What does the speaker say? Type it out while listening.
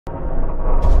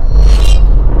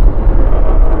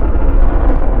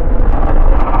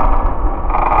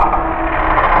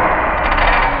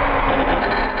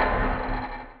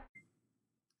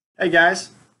Hey guys,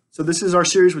 so this is our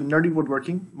series with Nerdy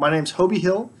Woodworking. My name's Hobie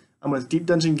Hill. I'm with Deep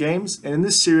Dungeon Games, and in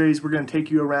this series we're going to take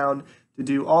you around to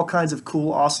do all kinds of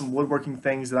cool, awesome woodworking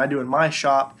things that I do in my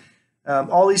shop.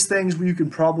 All these things you can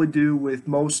probably do with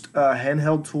most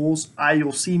handheld tools.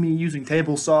 You'll see me using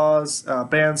table saws,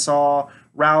 bandsaw,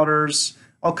 routers,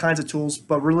 all kinds of tools,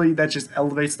 but really that just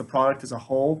elevates the product as a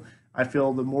whole. I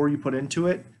feel the more you put into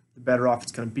it, the better off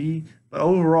it's going to be. But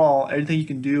overall, anything you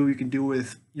can do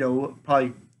with,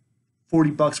 probably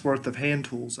 $40 worth of hand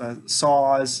tools,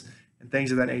 saws, and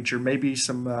things of that nature. Maybe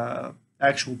some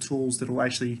actual tools that will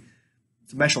actually,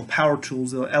 some actual power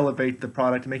tools that will elevate the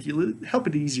product and make you help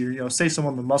it easier. Save some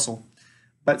on the muscle.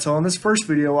 But so in this first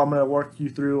video, I'm going to work you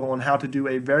through on how to do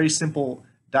a very simple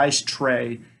dice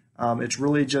tray. It's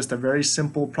really just a very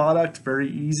simple product, very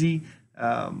easy.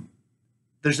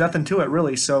 There's nothing to it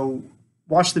really. So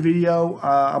watch the video.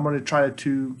 I'm going to try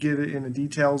to give it in the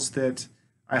details that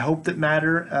I hope that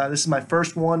matter. This is my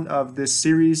first one of this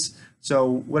series, so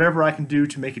whatever I can do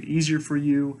to make it easier for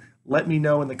you, let me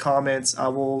know in the comments. I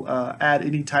will add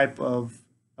any type of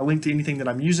a link to anything that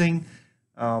I'm using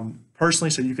personally,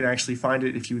 so you can actually find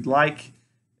it if you would like.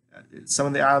 Some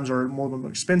of the items are more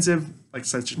expensive, like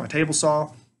such as my table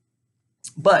saw,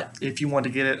 but if you want to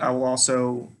get it, I will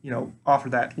also offer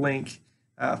that link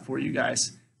for you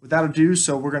guys. Without ado,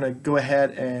 so we're going to go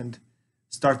ahead and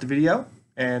start the video,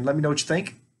 and let me know what you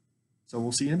think. So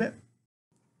we'll see you in a bit.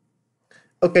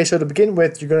 Okay, so to begin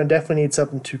with, you're going to definitely need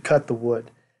something to cut the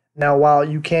wood. Now, while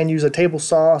you can use a table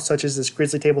saw, such as this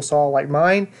Grizzly table saw like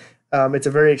mine, it's a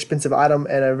very expensive item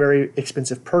and a very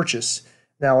expensive purchase.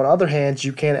 Now, on the other hand,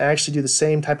 you can actually do the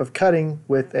same type of cutting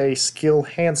with a skill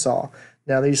handsaw.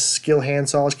 Now, these skill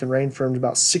handsaws can range from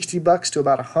about $60 to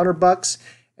about $100,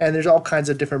 and there's all kinds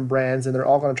of different brands, and they're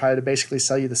all going to try to basically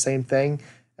sell you the same thing.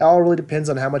 It all really depends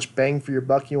on how much bang for your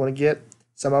buck you want to get.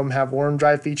 Some of them have worm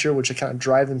drive feature, which kind of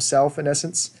drive themselves in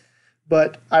essence.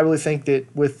 But I really think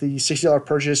that with the $60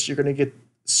 purchase, you're going to get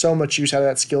so much use out of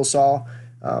that skill saw.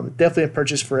 Definitely a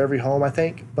purchase for every home, I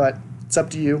think, but it's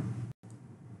up to you.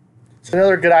 So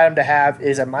another good item to have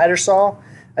is a miter saw.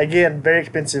 Again, very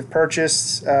expensive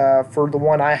purchase. For the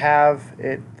one I have,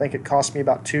 I think it cost me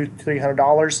about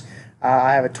 $200-300.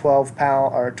 I have a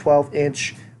 12-pound or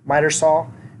 12-inch miter saw.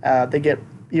 They get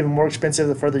even more expensive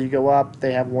the further you go up.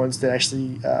 They have ones that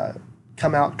actually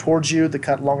come out towards you that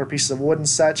cut longer pieces of wood and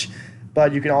such.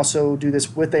 But you can also do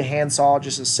this with a handsaw,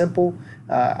 just as simple.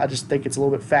 I just think it's a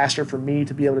little bit faster for me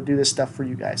to be able to do this stuff for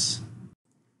you guys.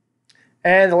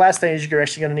 And the last thing is you're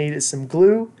actually going to need is some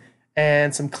glue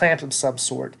and some clamps of some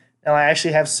sort. Now, I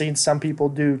actually have seen some people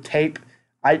do tape.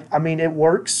 I mean, it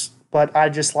works, but I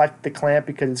just like the clamp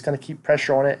because it's going to keep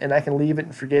pressure on it, and I can leave it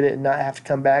and forget it and not have to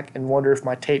come back and wonder if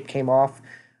my tape came off.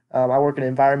 I work in an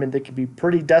environment that can be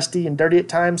pretty dusty and dirty at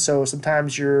times, so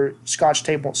sometimes your Scotch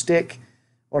tape won't stick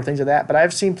or things like that. But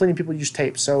I've seen plenty of people use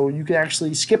tape, so you can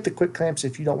actually skip the quick clamps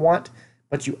if you don't want,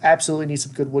 but you absolutely need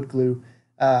some good wood glue.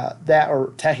 That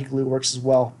or tacky glue works as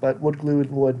well, but wood glue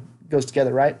and wood goes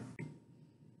together, right?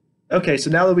 Okay, so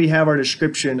now that we have our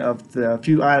description of the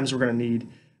few items we're going to need,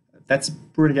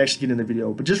 we're going to actually get in the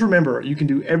video. But just remember, you can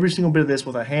do every single bit of this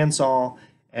with a handsaw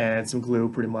and some glue,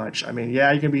 pretty much. I mean, yeah,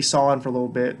 you can be sawing for a little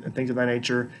bit and things of that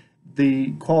nature.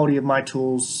 The quality of my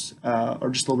tools are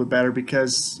just a little bit better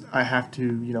because I have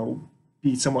to,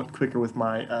 be somewhat quicker with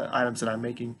my items that I'm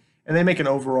making. And they make an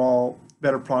overall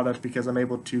better product because I'm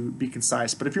able to be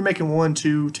concise. But if you're making 1,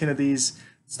 2, 10 of these,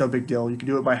 it's no big deal. You can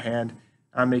do it by hand.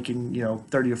 I'm making,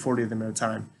 30 or 40 of them at a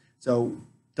time. So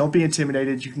don't be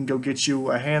intimidated. You can go get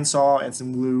you a handsaw and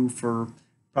some glue for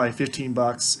probably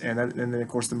 $15, and then of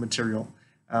course the material.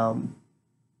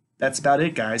 That's about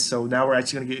it, guys. So now we're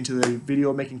actually going to get into the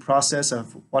video making process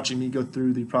of watching me go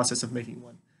through the process of making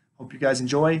one. Hope you guys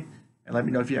enjoy, and let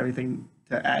me know if you have anything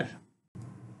to add.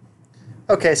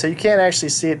 Okay, so you can't actually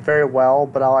see it very well,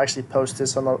 but I'll actually post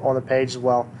this on the page as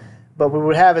well. But what we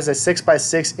would have is a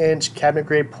 6x6-inch cabinet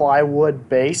grade plywood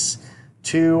base,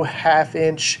 2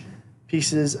 half-inch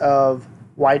pieces of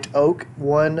white oak,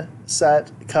 one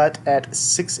set cut at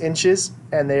 6 inches,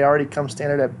 and they already come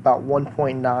standard at about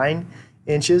 1.9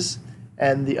 inches,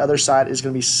 and the other side is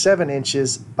going to be 7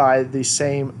 inches by the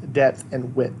same depth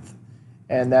and width.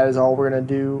 And that is all we're going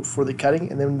to do for the cutting,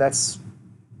 and then that's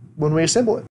when we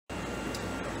assemble it.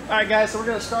 Alright guys, so we're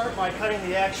going to start by cutting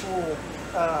the actual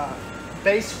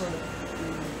base from the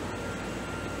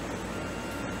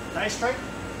dice tray.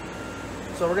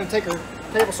 So we're going to take a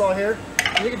table saw here.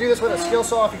 You can do this with a skill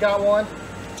saw if you got one.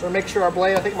 So make sure our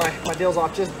blade, I think my deal's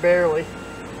off just barely.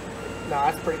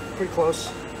 Nah, that's pretty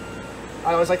close.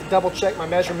 I always like to double check my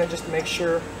measurement just to make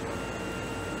sure,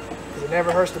 because it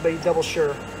never hurts to be double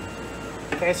sure.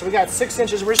 Okay, so we got 6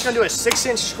 inches. We're just gonna do a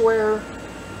 6-inch square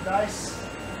dice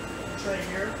tray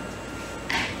here.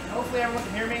 Hopefully everyone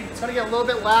can hear me. It's gonna get a little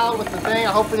bit loud with the thing.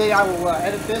 Hopefully I will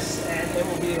edit this and it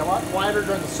will be a lot quieter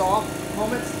during the saw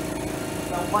moments.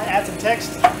 I might add some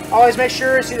text. Always make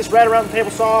sure, see this red around the table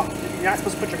saw? You're not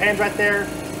supposed to put your hands right there.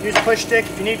 Use a push stick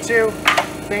if you need to.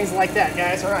 Things like that,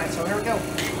 guys. All right, so here we go.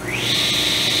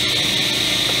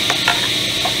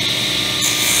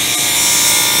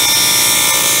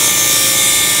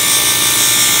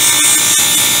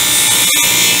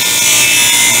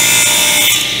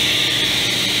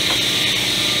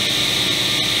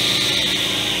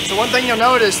 So one thing you'll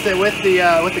notice that with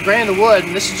the grain of the wood,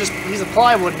 and this is just a piece of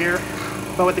plywood here,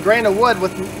 but with the grain of wood,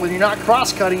 when you're not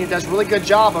cross-cutting, it does a really good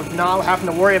job of not having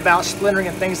to worry about splintering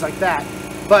and things like that.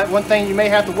 But one thing you may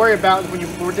have to worry about when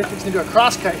we're going to do a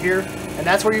cross-cut here, and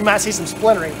that's where you might see some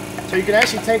splintering. So you can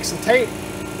actually take some tape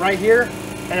right here,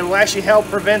 and it will actually help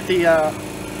prevent the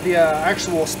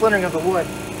actual splintering of the wood.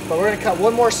 But we're going to cut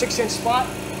one more 6-inch spot.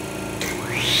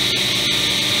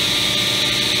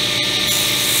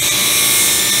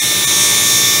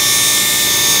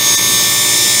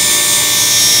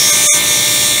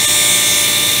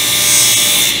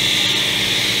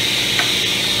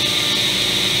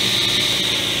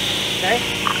 Okay,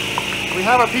 we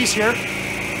have our piece here.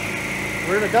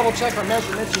 We're going to double check our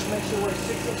measurements, just make sure we're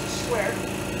 6 inches square.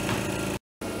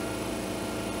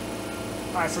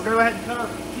 Alright, so we're going to go ahead and cut our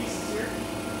pieces here.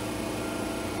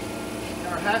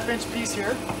 Got our 1/2-inch piece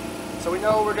here. So we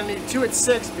know we're going to need 2 at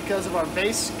 6 because of our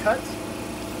base cut.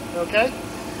 Okay,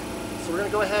 so we're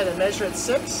going to go ahead and measure at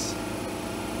 6.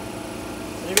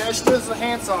 And you guys do this with a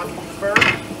handsaw if you prefer,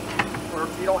 or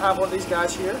if you don't have one of these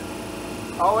guys here.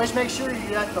 Always make sure you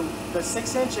got the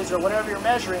 6 inches or whatever you're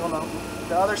measuring on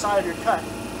the other side of your cut,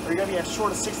 or you're going to be as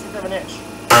short as 1/16 of an inch.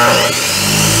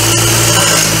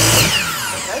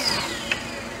 Okay.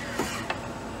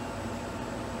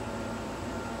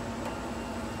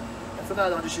 And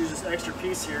sometimes I'll just use this extra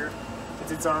piece here,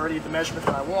 since it's already the measurement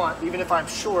that I want. Even if I'm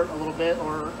short a little bit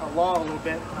or long a little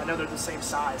bit, I know they're the same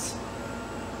size.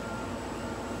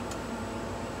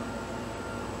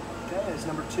 Okay, there's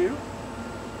number 2.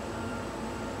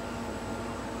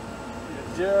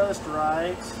 Just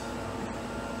right.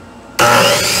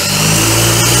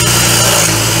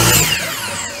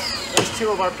 There's 2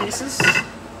 of our pieces.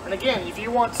 And again, if you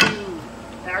want to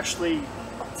actually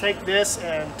take this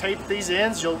and tape these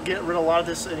ends, you'll get rid of a lot of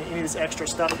this, any of this extra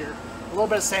stuff here. A little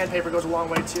bit of sandpaper goes a long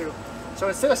way too. So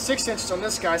instead of 6 inches on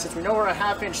this guy, since we know we're a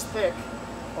 1/2 inch thick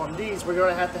on these, we're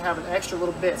going to have an extra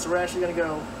little bit. So we're actually going to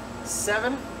go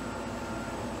 7.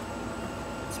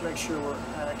 Let's make sure we're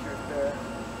accurate there.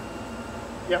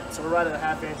 Yep, so we're right at a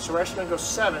 1/2 inch. So we're actually going to go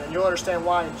 7, and you'll understand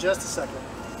why in just a second.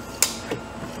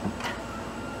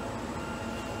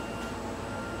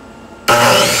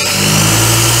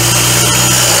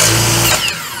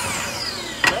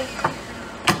 Okay.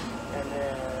 And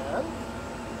then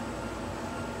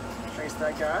trace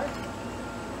that guy.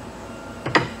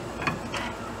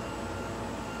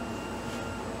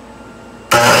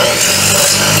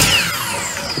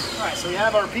 Alright, so we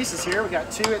have our pieces here. We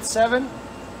got 2 at 7.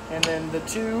 And then the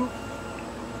 2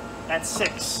 at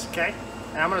 6, okay?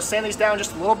 And I'm going to sand these down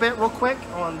just a little bit real quick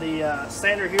on the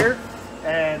sander here.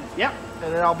 And yeah,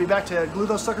 and then I'll be back to glue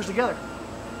those suckers together.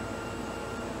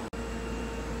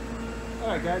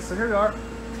 Alright guys, so here we are.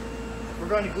 We're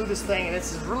going to glue this thing, and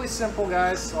it's really simple,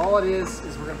 guys. All it is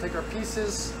we're going to take our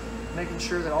pieces, making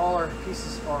sure that all our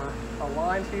pieces are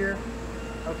aligned here.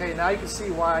 Okay, now you can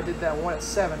see why I did that 1 at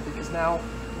 7, because now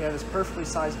we have this perfectly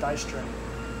sized dice tray.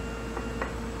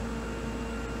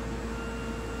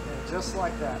 Just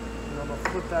like that. And I'm going to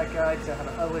flip that guy because I have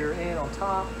an uglier end on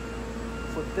top.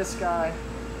 Flip this guy,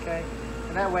 okay?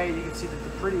 And that way you can see that the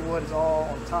pretty wood is all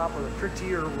on top, or the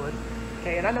prettier wood.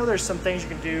 Okay, and I know there's some things you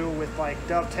can do with like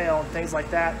dovetail and things like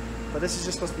that, but this is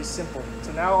just supposed to be simple.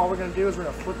 So now all we're going to do is we're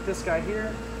going to flip this guy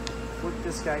here, flip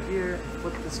this guy here,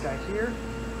 flip this guy here.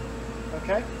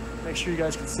 Okay, make sure you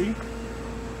guys can see.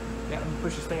 Yeah, let me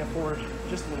push this thing forward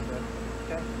just a little bit.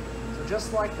 Okay, so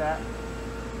just like that.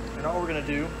 And all we're going to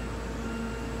do is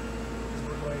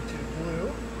we're going to glue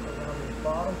around the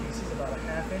bottom pieces about a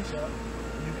 1/2 inch up.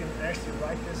 You can actually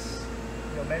write this,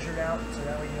 measure it out, so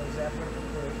that way you know exactly what to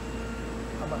glue.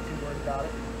 I'm not too worried about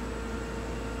it.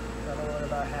 I'm going to learn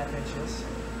about 1/2 inches.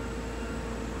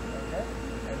 Okay,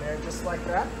 and there, just like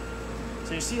that.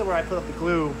 So you see where I put up the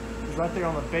glue is right there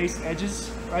on the base edges,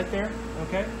 right there.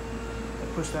 Okay,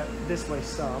 and push that this way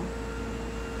some.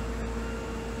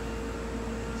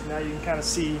 So now you can kind of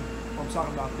see what I'm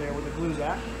talking about there, where the glue's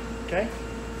at. Okay,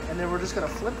 and then we're just going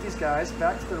to flip these guys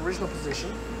back to their original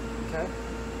position. Okay.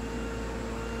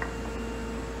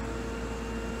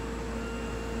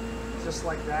 just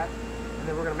like that. And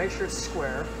then we're going to make sure it's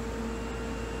square.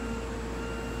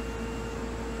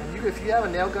 And if you have a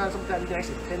nail gun or something like that, you can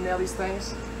actually pin nail these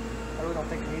things. I really don't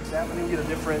think it needs that. Let me get a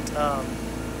different clamp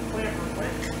real quick.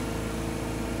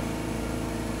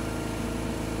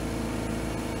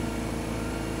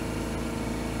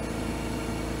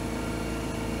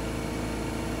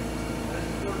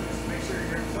 Just make sure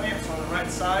your clamps are the right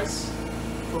size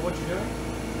for what you're doing.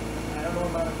 I don't know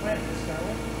about a clamp this kind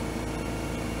of.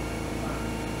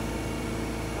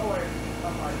 Don't worry,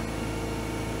 I'm fine.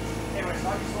 Anyway, so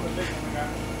I just want a big one I got.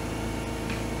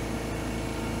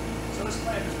 So this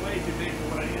clamp is way too big for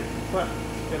what I need, but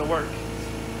it'll work.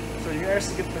 So you can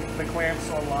actually get the clamps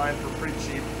online for pretty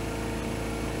cheap.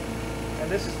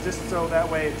 And this is just so that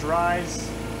way it dries.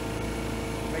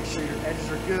 Make sure your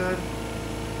edges are good.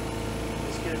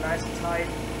 Just get it nice and tight.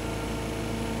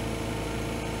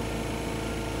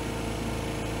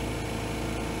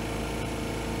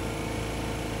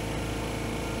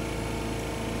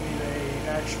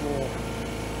 Actual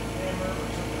hammer or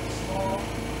something small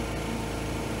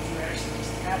to actually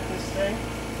just tap this thing.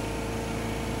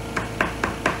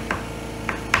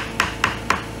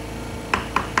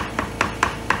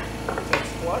 So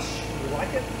it's flush. You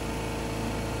like it?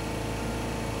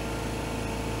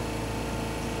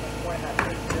 That's why I have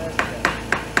it just yet.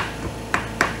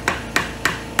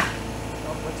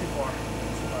 Don't go too far.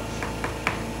 Too much.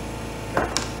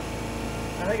 Okay.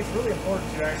 I think it's really important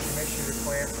to actually make sure your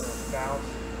clamps are about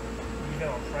even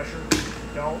on pressure. If you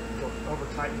don't, you'll over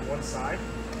tighten one side.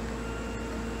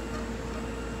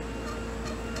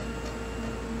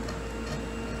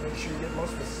 Make sure you get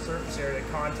most of the surface area to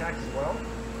contact as well.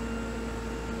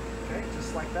 Okay,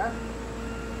 just like that.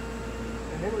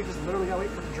 And then we just literally gotta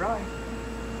wait for it to dry.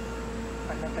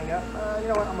 Tighten that thing up. You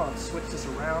know what? I'm gonna switch this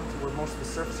around to where most of the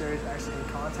surface area is actually in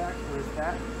contact with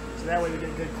that. So that way we get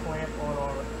a good clamp on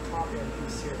our top end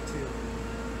piece here too.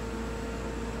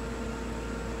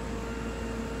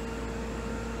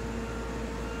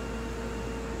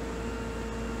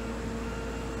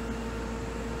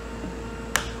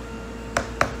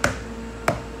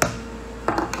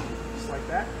 Just like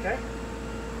that, okay?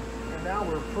 And now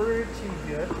we're pretty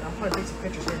good. I'm going to take some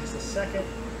pictures here in just a second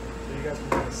so you guys can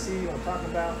kind of see what I'm talking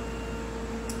about.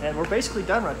 And we're basically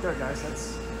done right there, guys.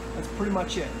 That's pretty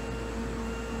much it.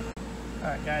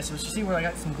 Alright guys, so as you see where I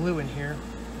got some glue in here,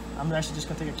 I'm actually just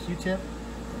going to take a Q-tip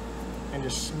and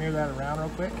just smear that around real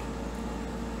quick.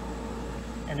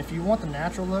 And if you want the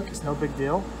natural look, it's no big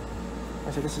deal.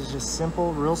 I said this is just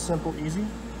simple, real simple, easy.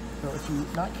 So if you're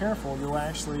not careful, you'll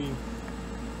actually,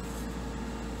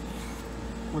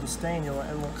 with a stain, it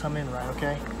won't come in right,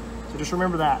 okay? So just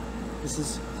remember that. This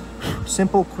is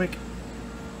simple, quick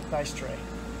dice tray.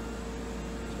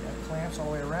 So we got clamps all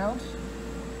the way around.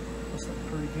 Looks like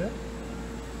pretty good.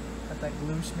 Got that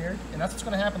glue smeared, and that's what's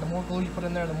going to happen. The more glue you put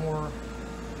in there, the more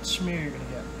smear you're going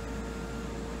to get.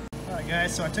 Alright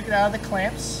guys, so I took it out of the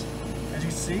clamps, as you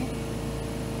can see.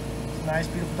 It's a nice,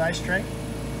 beautiful dice tray.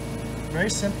 Very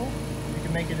simple. You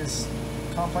can make it as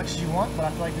complex as you want, but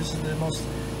I feel like this is the most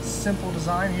simple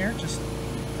design here. Just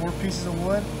 4 pieces of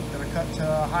wood that are cut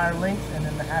to a higher length, and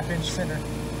then the 1/2 inch center.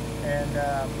 And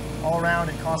all around,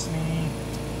 it cost me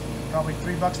probably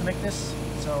 $3 to make this.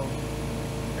 So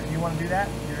if you want to do that,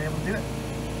 you're able to do it.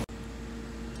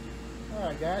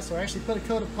 Alright guys, so I actually put a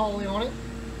coat of poly on it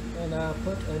and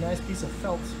put a nice piece of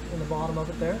felt in the bottom of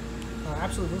it there.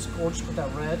 Absolutely looks gorgeous with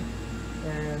that red.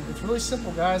 And it's really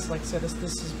simple, guys. Like I said, this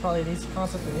is probably an easy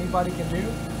concept that anybody can do.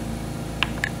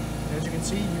 And as you can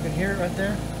see, you can hear it right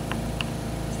there.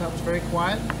 So that was very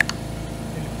quiet.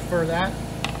 If you prefer that,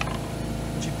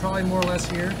 what you probably more or less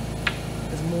hear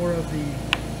is more of the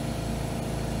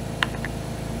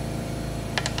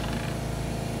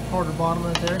harder bottom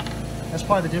right there. That's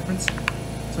probably the difference.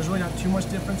 So there's really not too much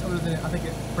difference, other than I think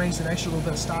it brings an extra little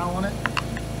bit of style on it.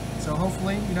 So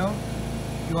hopefully, you know,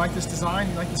 you like this design,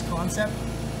 you like this concept,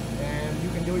 and you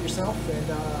can do it yourself.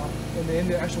 And in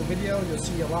the actual video, you'll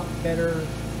see a lot better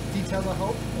details, I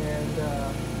hope. And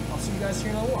I'll see you guys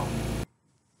here in a little while.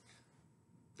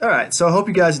 Alright, so I hope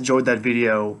you guys enjoyed that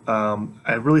video.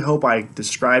 I really hope I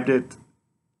described it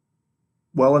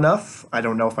well enough. I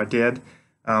don't know if I did.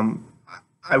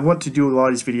 I want to do a lot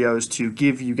of these videos to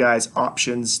give you guys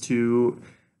options to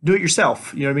do it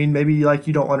yourself. You know what I mean? Maybe like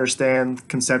you don't understand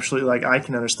conceptually like I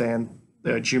can understand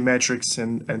the geometrics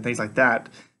and things like that,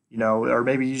 you know, or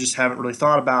maybe you just haven't really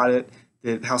thought about it,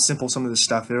 that how simple some of this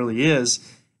stuff really is,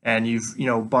 and you've, you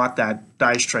know, bought that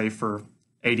dice tray for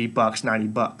 $80,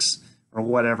 $90, or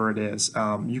whatever it is.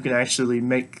 You can actually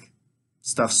make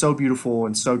stuff so beautiful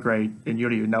and so great, and you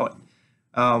don't even know it.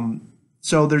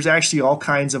 So there's actually all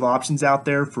kinds of options out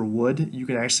there for wood. You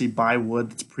can actually buy wood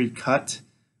that's pre-cut,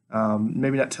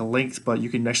 maybe not to length, but you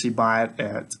can actually buy it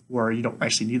at where you don't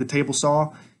actually need the table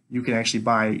saw. You can actually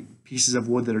buy pieces of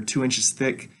wood that are 2 inches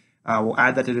thick. We'll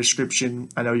add that to the description.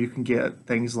 I know you can get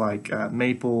things like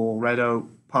maple, red oak,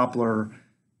 poplar,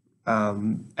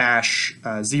 ash,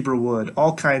 zebra wood,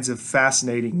 all kinds of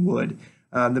fascinating wood.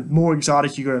 The more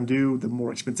exotic you're going to do, the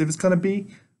more expensive it's going to be,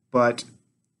 but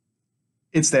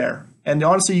it's there. And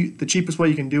honestly, the cheapest way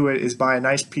you can do it is buy a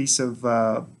nice piece of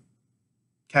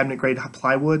cabinet grade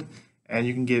plywood, and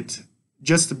you can get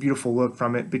just a beautiful look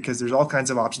from it because there's all kinds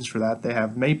of options for that. They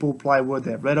have maple plywood,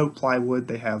 they have red oak plywood,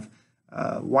 they have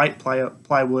white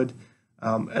plywood,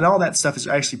 and all that stuff is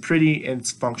actually pretty and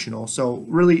it's functional. So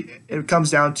really, it comes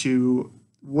down to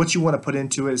what you want to put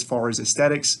into it as far as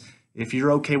aesthetics. If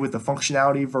you're okay with the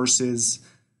functionality versus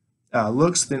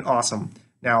looks, then awesome.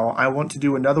 Now, I want to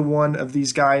do another one of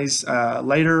these guys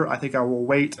later. I think I will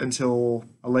wait until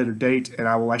a later date, and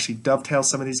I will actually dovetail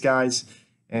some of these guys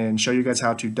and show you guys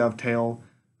how to dovetail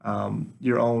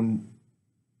your own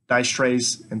dice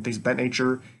trays and things of that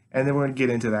nature. And then we're going to get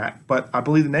into that. But I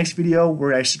believe the next video,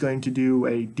 we're actually going to do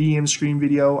a DM screen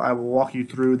video. I will walk you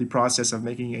through the process of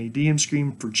making a DM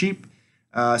screen for cheap.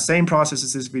 Same process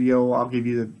as this video. I'll give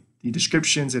you the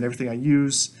descriptions and everything I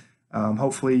use.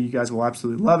 Hopefully you guys will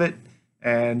absolutely love it.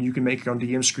 And you can make your own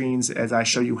DM screens as I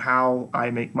show you how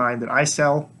I make mine that I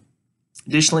sell.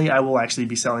 Additionally, I will actually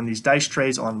be selling these dice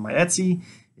trays on my Etsy.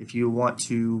 If you want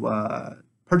to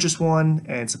purchase one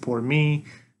and support me,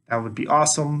 that would be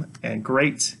awesome and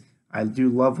great. I do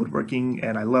love woodworking,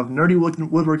 and I love nerdy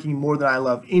woodworking more than I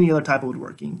love any other type of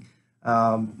woodworking.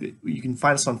 You can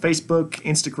find us on Facebook,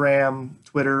 Instagram,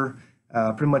 Twitter,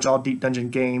 pretty much all Deep Dungeon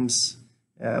Games.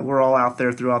 We're all out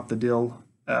there throughout the deal.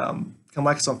 Come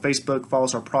like us on Facebook, follow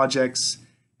us our projects,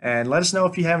 and let us know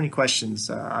if you have any questions.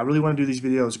 I really want to do these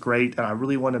videos great, and I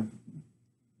really want to,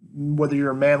 whether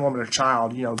you're a man, woman, or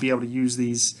child, be able to use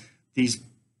these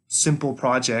simple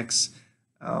projects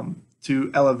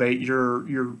to elevate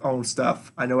your own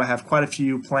stuff. I know I have quite a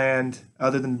few planned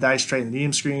other than the dice tray and the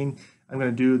DM screen. I'm going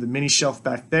to do the mini shelf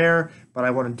back there, but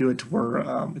I want to do it to where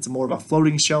it's more of a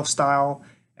floating shelf style.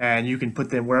 And you can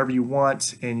put them wherever you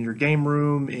want, in your game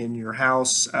room, in your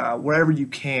house, wherever you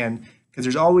can, because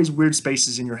there's always weird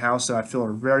spaces in your house that I feel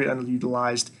are very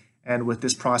underutilized. And with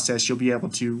this process, you'll be able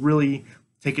to really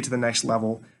take it to the next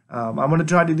level. I'm going to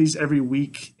try to do these every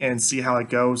week and see how it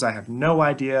goes. I have no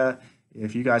idea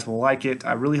if you guys will like it.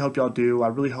 I really hope y'all do. I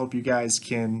really hope you guys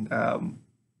can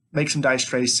make some dice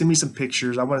trays, send me some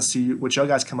pictures. I want to see what y'all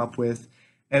guys come up with.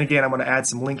 And again, I'm going to add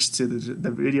some links to the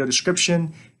video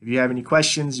description. If you have any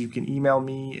questions, you can email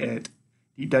me at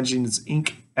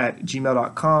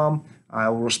deepdungeonsinc@gmail.com. I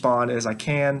will respond as I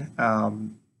can.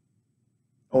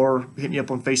 Or hit me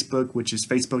up on Facebook, which is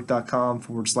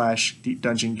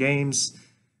facebook.com/deepdungeongames.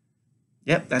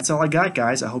 Yep, that's all I got,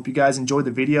 guys. I hope you guys enjoyed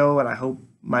the video, and I hope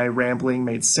my rambling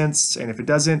made sense. And if it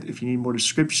doesn't, if you need more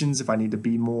descriptions, if I need to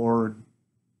be more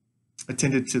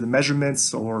attentive to the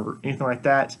measurements or anything like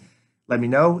that, let me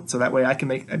know, so that way I can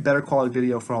make a better quality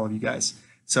video for all of you guys.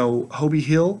 So, Hobie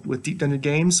Hill with Deep Dungeon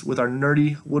Games with our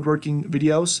nerdy woodworking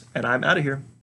videos, and I'm out of here.